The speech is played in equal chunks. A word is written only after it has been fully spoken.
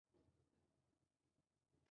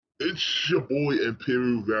It's your boy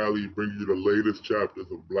Imperial Valley bringing you the latest chapters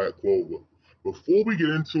of Black Clover. Before we get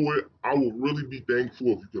into it, I would really be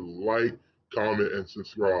thankful if you could like, comment, and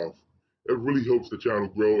subscribe. It really helps the channel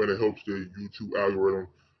grow and it helps the YouTube algorithm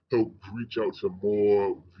help reach out to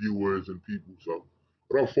more viewers and people. So,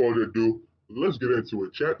 without further ado, let's get into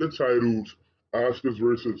it. Chapter titles: Oscars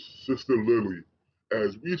versus Sister Lilly.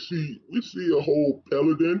 As we see a whole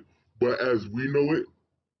paladin, but as we know it,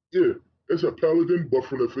 yeah, it's a paladin, but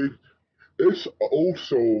from the face, it's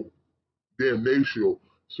also damnatio.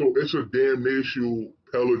 So it's a damnatio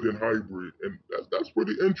paladin hybrid, and that's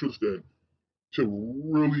pretty interesting to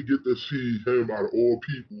really get to see him out of all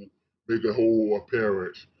people make a whole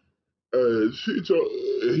appearance.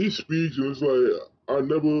 He speaks, and it's like I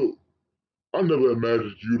never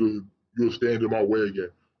imagined you'll stand in my way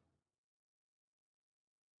again.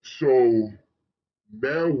 So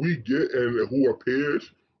now we get and who appears,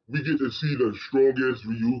 we get to see the strongest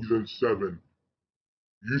Ryugen seven.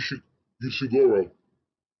 Yushi, Yushigoro,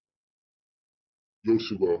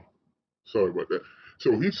 Yoshigoro. Sorry about that.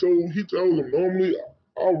 So he tells him normally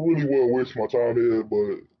I really wouldn't waste my time here,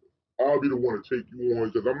 but I'll be the one to take you on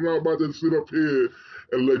because I'm not about to sit up here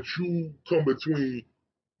and let you come between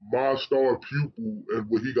my star pupil and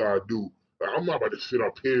what he gotta do. Like, I'm not about to sit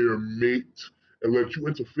up here, mate, and let you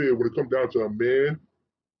interfere when it comes down to a man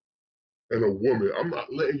and a woman. I'm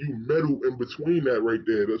not letting you meddle in between that right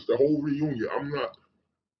there. That's the whole reunion. I'm not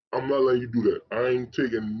letting you do that. I ain't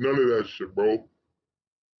taking none of that shit, bro.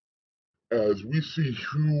 As we see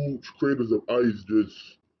huge craters of ice,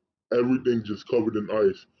 just everything just covered in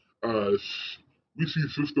ice. As we see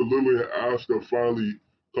Sister Lilly and Asta finally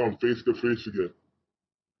come face to face again.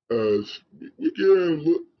 As we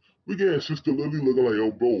getting Sister Lilly looking like,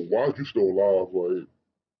 yo, bro, why'd you still alive?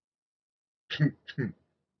 Like,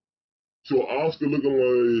 so Asta looking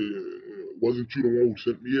like, wasn't you the one who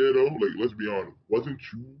sent me here though? Like, let's be honest, wasn't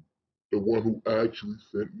you the one who actually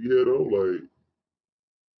sent me here though? Like,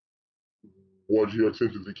 was your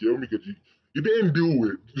intention to kill me? Because you didn't do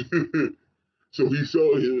it. So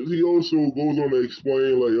he also goes on to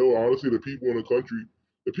explain like, oh, honestly, the people in the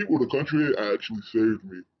country actually saved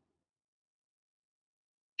me.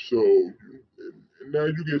 So and now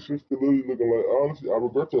you get Sister Lily looking like, honestly, I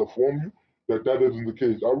regret to inform you that that isn't the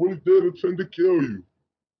case. I really did intend to kill you.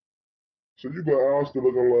 So you got Asta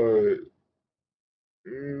looking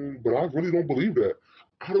like, but I really don't believe that.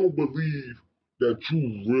 I don't believe that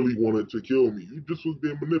you really wanted to kill me. You just was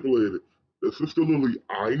being manipulated. The Sister Lily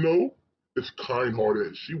I know is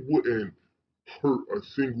kind-hearted. She wouldn't hurt a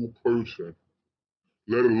single person,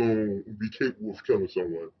 let alone be capable of killing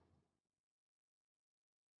someone.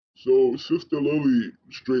 So Sister Lily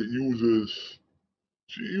straight uses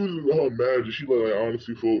her magic. She like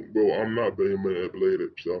honestly, folk, bro, I'm not being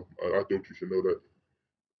manipulated, so I think you should know that.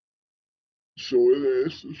 So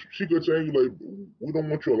she could tell you like, we don't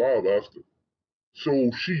want you alive, Asta.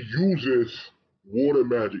 So she uses water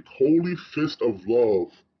magic, Holy Fist of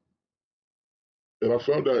Love, and I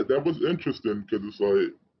found that was interesting because it's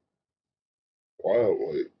like, wow,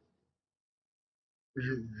 like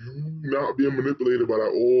you not being manipulated by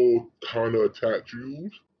that all kind of attack you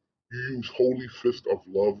use. You use Holy Fist of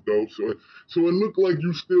Love though, so it looked like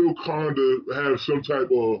you still kind of have some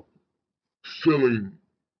type of feeling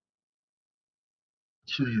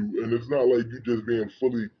to you, and it's not like you just being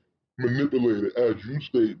fully manipulated as you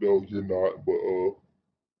state though. You're not, but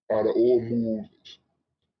out of all moves,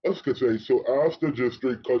 let's could say so. Asta just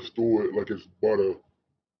straight cuts through it like it's butter.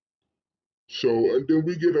 So and then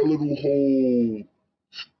we get a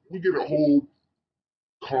whole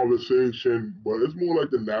conversation, but it's more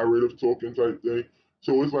like the narrative talking type thing.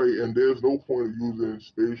 So it's like, and there's no point of using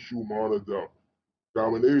space Shumana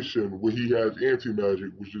domination when he has anti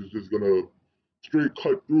magic, which is just gonna straight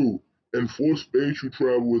cut through. And forced spatial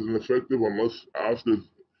travel isn't effective unless Asta's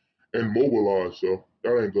immobilized, so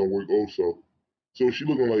that ain't gonna work also. So she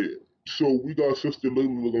looking like, so we got Sister Lily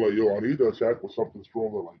looking like, yo, I need to attack with something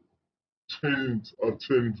stronger, like tens of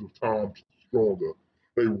times stronger,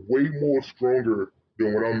 like way more stronger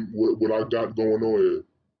than what I got going on here.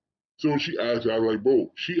 So she asked, I was like,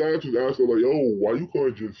 bro, she actually asked her like, yo, why you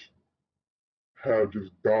can't just have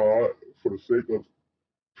just died for the sake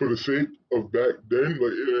of back then?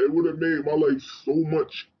 Like it would have made my life so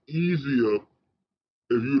much easier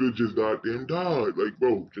if you'd have just goddamn died. Like,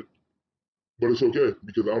 bro, but it's okay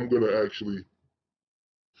because I'm gonna actually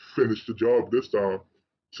finish the job this time.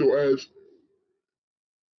 So as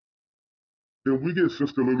then we get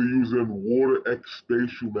Sister Lily using water X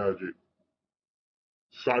spatial magic.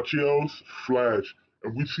 Sachiel's flash,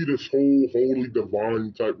 and we see this whole holy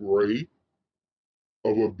divine type ray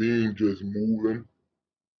of a being just moving.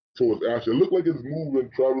 towards Asta. It looked like it's moving,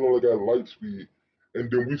 traveling like at light speed. And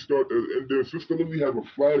then and then Sister Lily have a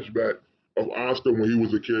flashback of Asta when he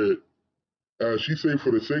was a kid. She say,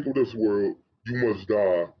 "For the sake of this world, you must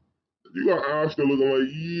die." You got Asta looking like,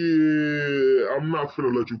 "Yeah, I'm not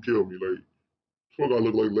finna let you kill me. Like, fuck, I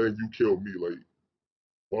look like letting you kill me. Like,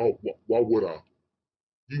 why would I?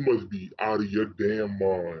 You must be out of your damn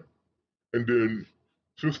mind." And then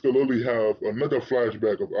Sister Lily have another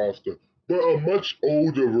flashback of Asta, but a much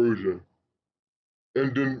older version.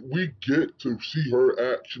 And then we get to see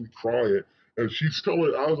her actually crying, and she's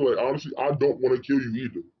telling Asta, like, honestly, I don't want to kill you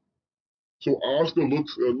either. So Asta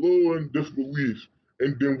looks a little in disbelief,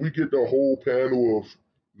 and then we get the whole panel of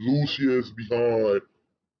Lucius behind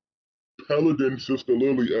Paladin Sister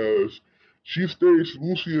Lily as she states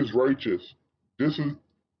Lucy is righteous. This is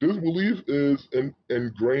this belief is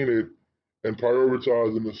ingrained and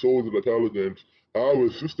prioritized in the souls of the Paladins. However,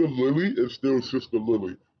 Sister Lily is still Sister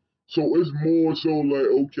Lily. So it's more so like,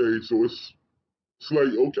 okay, so it's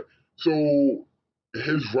like, okay, so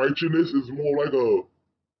his righteousness is more like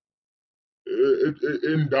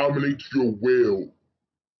it dominates your will.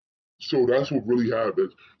 So that's what really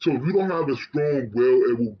happens. So if you don't have a strong will,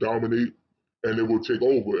 it will dominate and it will take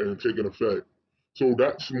over and take an effect. So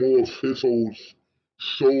that's more of his whole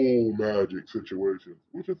soul magic situation,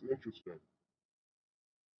 which is interesting.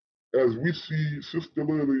 As we see Sister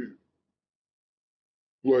Lily,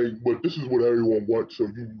 like, but this is what everyone wants, so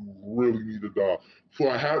you really need to die. For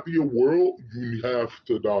a happier world, you have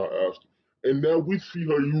to die, Asta. And now we see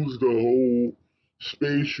her use the whole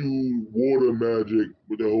spatial water magic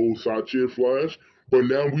with the whole Sachi flash, but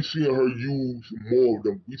now we see her use more of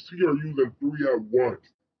them. We see her using three at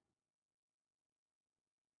once,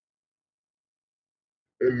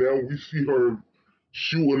 and now we see her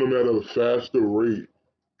shooting them at a faster rate.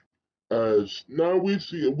 As now we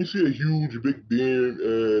see a huge big beam,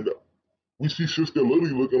 and we see Sister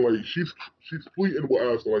Lily looking like she's pleading with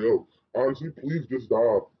us, like, "Oh, honestly, please just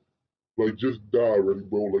die, like just die already,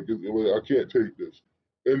 bro. Like I can't take this."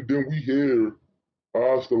 And then we hear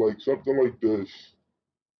Asta like something like this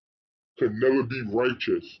can never be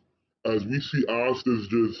righteous, as we see Asta's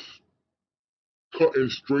just cutting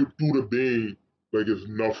straight through the beam like it's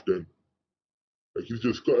nothing. Like he's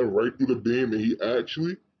just cutting right through the beam, and he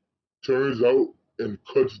actually turns out and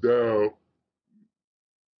cuts down.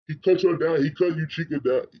 He cuts her down. He cuts Uchika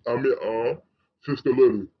down. Sister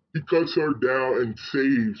Lily. He cuts her down and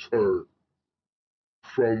saves her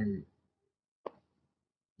from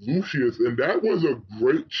Lucius. And that was a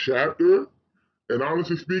great chapter. And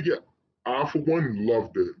honestly speaking, I, for one,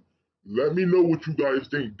 loved it. Let me know what you guys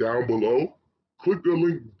think down below. Click the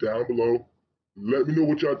link down below. Let me know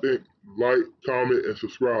what y'all think. Like, comment, and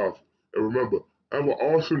subscribe. And remember, have an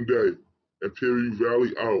awesome day. And Imperial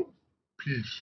Valley out. Peace.